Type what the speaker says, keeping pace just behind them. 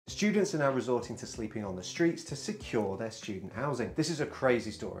Students are now resorting to sleeping on the streets to secure their student housing. This is a crazy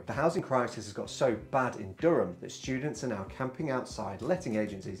story. The housing crisis has got so bad in Durham that students are now camping outside letting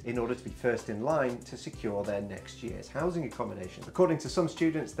agencies in order to be first in line to secure their next year's housing accommodation. According to some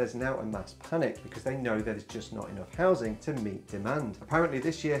students, there's now a mass panic because they know there's just not enough housing to meet demand. Apparently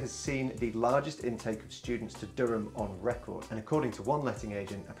this year has seen the largest intake of students to Durham on record, and according to one letting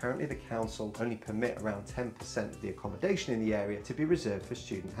agent, apparently the council only permit around 10% of the accommodation in the area to be reserved for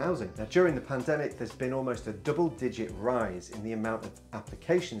student housing. Now during the pandemic there's been almost a double-digit rise in the amount of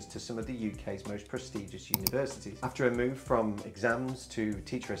applications to some of the UK's most prestigious universities. After a move from exams to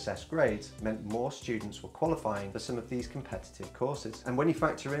teacher-assessed grades meant more students were qualifying for some of these competitive courses. And when you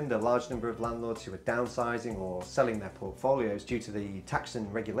factor in the large number of landlords who are downsizing or selling their portfolios due to the tax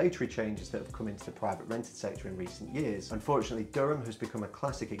and regulatory changes that have come into the private rented sector in recent years, unfortunately Durham has become a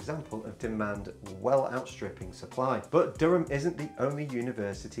classic example of demand well outstripping supply. But Durham isn't the only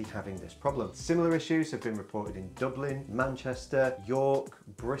university having this problem. Similar issues have been reported in Dublin, Manchester, York,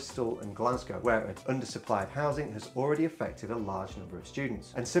 Bristol and Glasgow, where undersupplied housing has already affected a large number of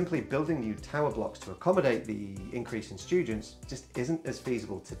students. And simply building new tower blocks to accommodate the increase in students just isn't as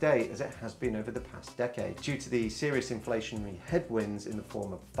feasible today as it has been over the past decade, due to the serious inflationary headwinds in the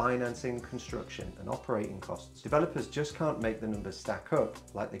form of financing, construction and operating costs. Developers just can't make the numbers stack up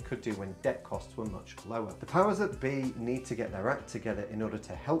like they could do when debt costs were much lower. The powers that be need to get their act together in order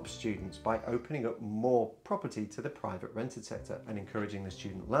to help students by opening up more property to the private rented sector and encouraging the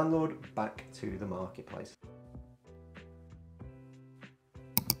student landlord back to the marketplace.